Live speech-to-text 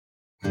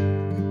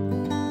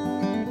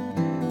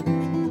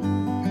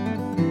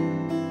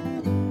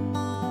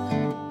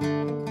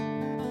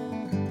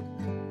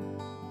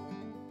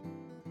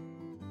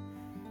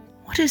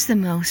is the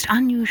most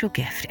unusual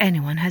gift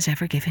anyone has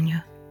ever given you?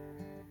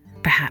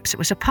 Perhaps it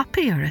was a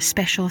puppy or a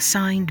special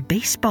signed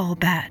baseball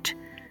bat,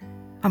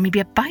 or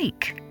maybe a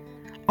bike,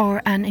 or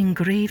an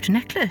engraved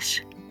necklace.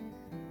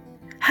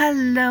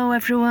 Hello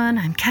everyone,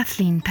 I'm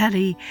Kathleen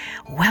Pelly.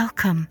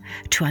 Welcome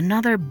to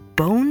another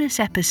bonus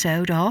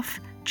episode of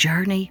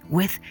Journey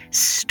with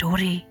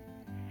Story.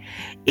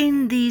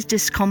 In these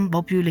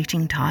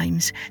discombobulating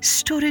times,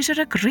 stories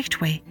are a great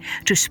way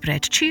to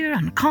spread cheer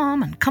and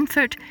calm and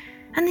comfort,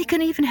 and they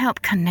can even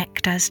help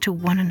connect us to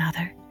one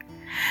another.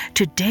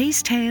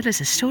 Today's tale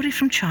is a story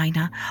from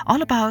China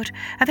all about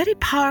a very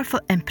powerful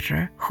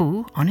emperor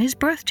who, on his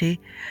birthday,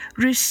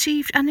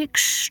 received an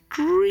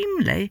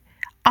extremely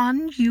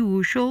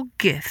unusual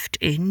gift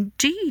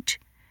indeed.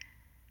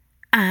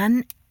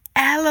 An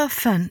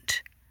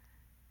elephant.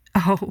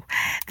 Oh,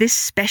 this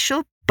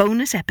special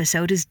bonus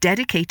episode is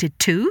dedicated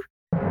to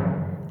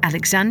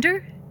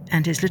Alexander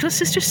and his little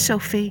sister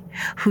Sophie,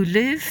 who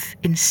live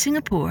in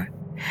Singapore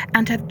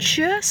and have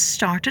just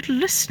started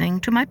listening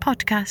to my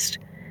podcast.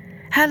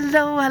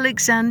 Hello,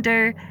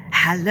 Alexander.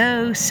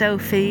 Hello,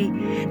 Sophie.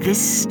 This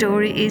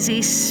story is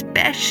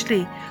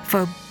especially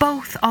for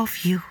both of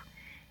you.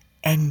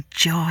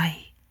 Enjoy.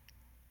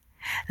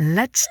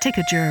 Let's take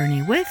a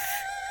journey with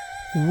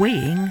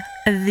Weighing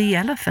the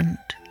Elephant.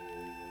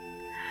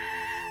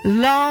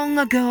 Long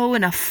ago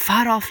in a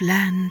far-off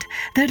land,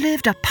 there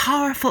lived a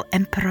powerful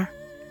emperor.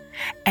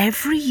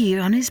 Every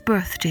year on his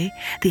birthday,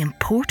 the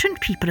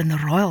important people in the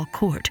royal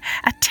court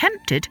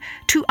attempted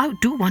to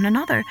outdo one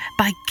another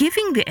by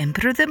giving the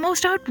emperor the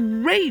most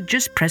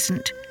outrageous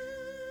present.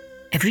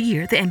 Every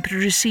year the emperor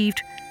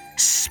received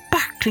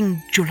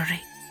sparkling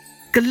jewellery,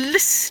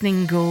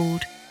 glistening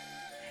gold,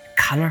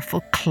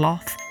 colourful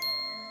cloth,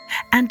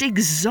 and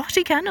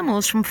exotic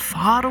animals from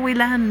faraway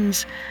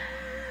lands.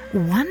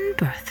 One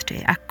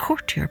birthday, a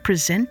courtier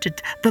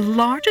presented the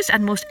largest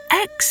and most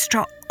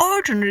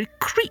extraordinary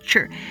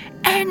creature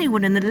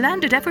anyone in the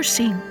land had ever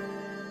seen.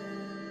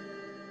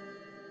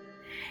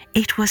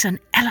 It was an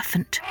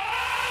elephant,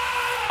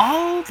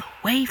 all the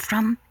way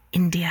from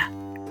India.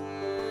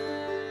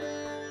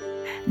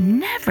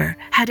 Never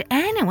had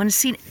anyone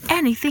seen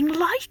anything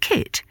like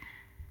it.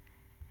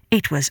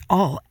 It was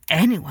all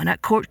anyone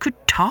at court could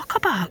talk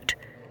about.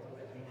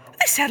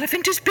 "This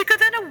elephant is bigger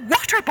than a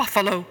water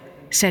buffalo,"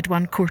 said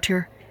one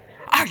courtier.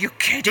 "Are you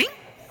kidding?"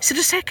 said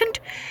a second.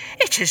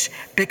 "It is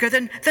bigger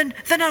than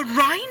a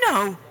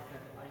rhino."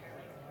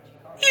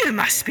 "You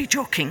must be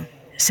joking,"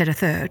 said a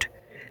third.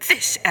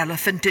 "This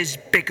elephant is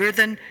bigger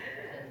than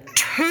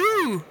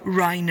 2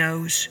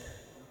 rhinos."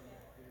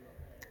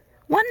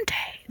 One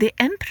day the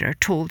emperor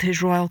told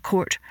his royal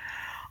court,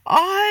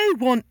 "I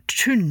want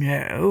to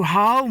know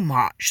how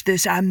much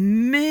this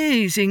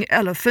amazing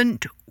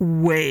elephant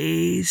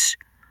weighs."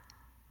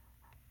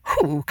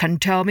 "Who can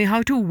tell me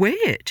how to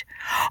weigh it?"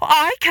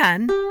 "I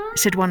can,"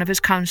 said one of his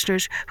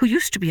counsellors, who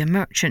used to be a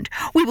merchant.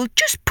 "We will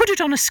just put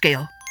it on a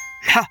scale."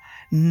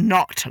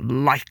 "Not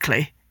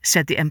likely,"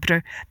 said the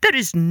emperor. "There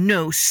is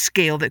no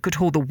scale that could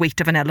hold the weight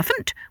of an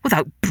elephant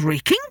without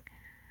breaking."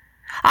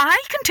 "I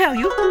can tell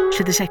you,"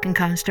 said the second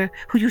counsellor,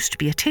 who used to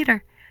be a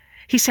tailor.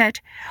 He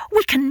said,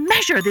 "We can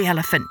measure the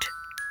elephant."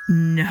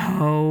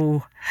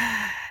 "No,"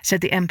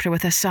 said the emperor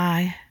with a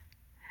sigh.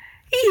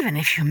 "Even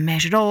if you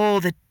measured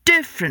all the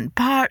different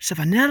parts of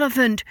an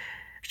elephant,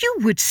 you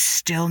would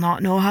still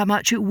not know how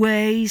much it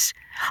weighs."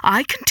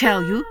 "I can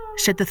tell you,"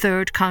 said the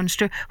third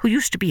counsellor, who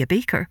used to be a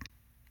baker.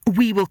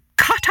 "We will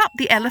cut up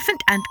the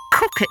elephant and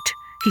cook it,"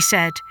 he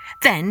said.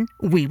 "Then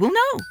we will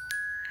know."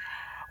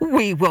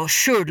 "We will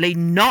surely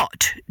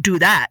not do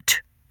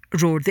that,"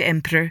 roared the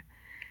emperor.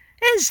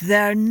 "Is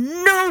there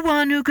no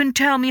one who can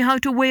tell me how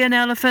to weigh an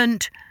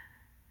elephant?"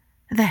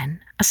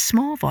 Then a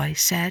small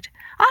voice said,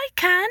 "I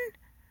can."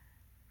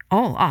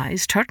 All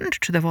eyes turned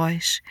to the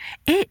voice.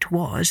 It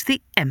was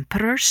the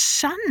emperor's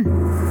son.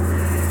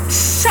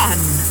 "Son,"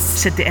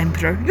 said the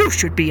emperor, "you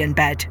should be in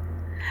bed."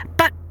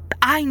 "But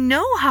I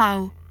know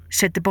how,"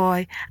 said the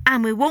boy,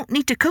 "and we won't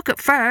need to cook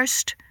it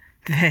first."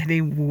 "Very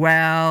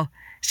well,"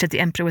 said the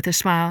emperor with a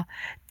smile.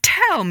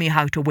 "Tell me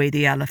how to weigh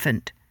the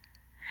elephant."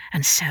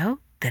 And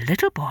so the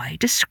little boy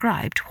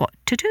described what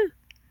to do.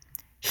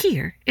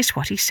 Here is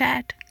what he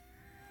said.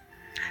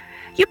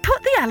 "You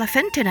put the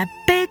elephant in a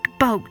big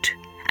boat,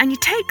 and you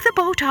take the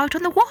boat out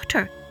on the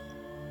water.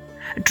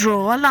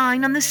 Draw a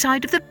line on the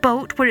side of the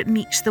boat where it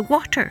meets the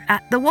water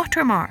at the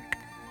water mark.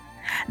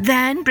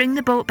 Then bring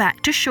the boat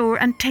back to shore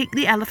and take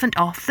the elephant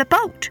off the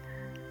boat.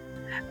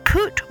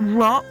 Put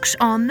rocks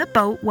on the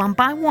boat one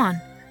by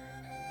one.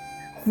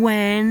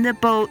 When the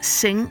boat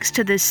sinks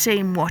to the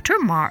same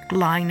watermark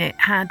line it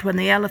had when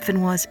the elephant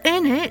was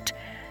in it,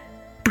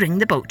 bring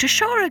the boat to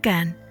shore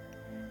again.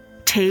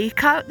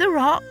 Take out the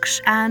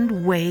rocks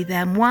and weigh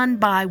them one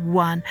by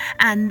one,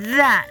 and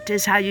that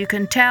is how you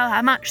can tell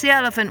how much the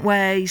elephant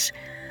weighs."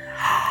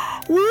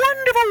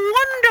 "Wonderful,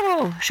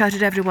 wonderful!"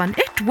 shouted everyone.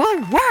 "It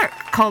will work,"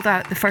 called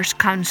out the first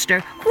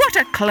counsellor. "What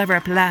a clever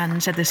plan,"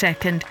 said the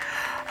second.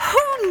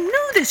 "Who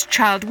knew this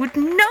child would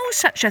know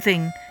such a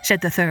thing?"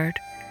 said the third.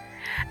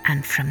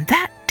 And from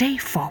that day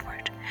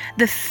forward,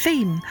 the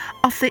fame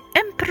of the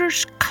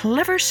Emperor's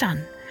clever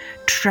son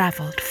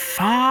travelled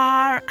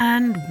far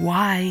and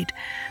wide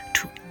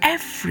to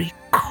every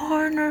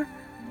corner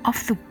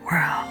of the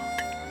world.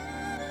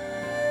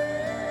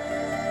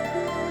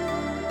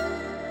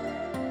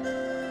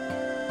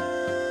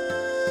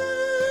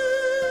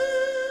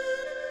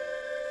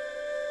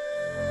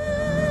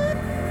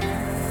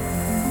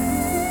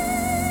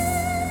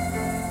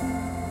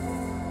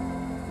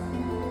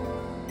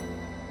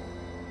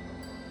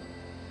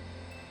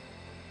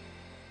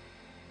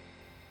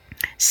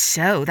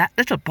 So that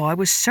little boy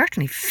was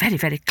certainly very,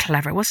 very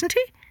clever, wasn't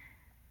he?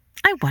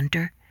 I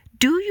wonder,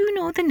 do you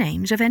know the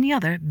names of any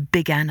other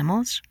big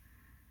animals?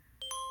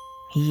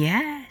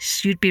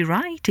 Yes, you'd be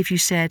right if you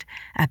said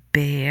a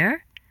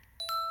bear,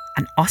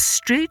 an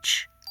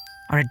ostrich,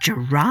 or a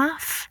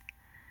giraffe.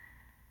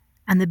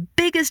 And the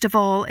biggest of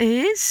all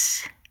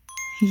is,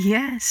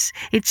 yes,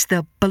 it's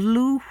the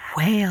blue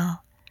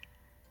whale.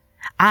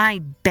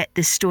 I bet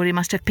this story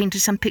must have painted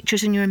some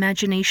pictures in your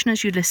imagination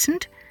as you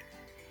listened.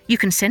 You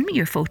can send me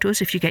your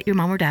photos if you get your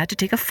mum or dad to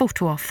take a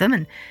photo of them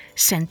and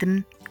send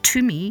them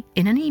to me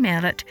in an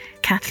email at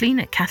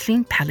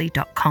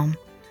kathleen@kathleenpally.com.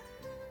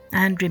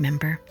 And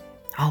remember,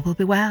 all will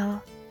be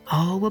well,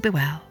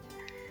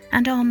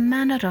 and all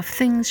manner of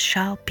things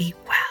shall be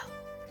well.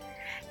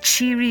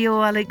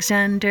 Cheerio,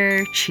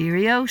 Alexander.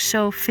 Cheerio,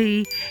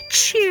 Sophie.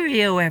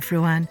 Cheerio,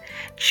 everyone.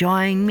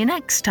 Join me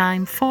next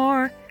time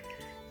for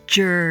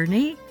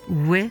Journey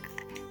with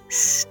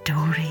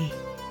Story.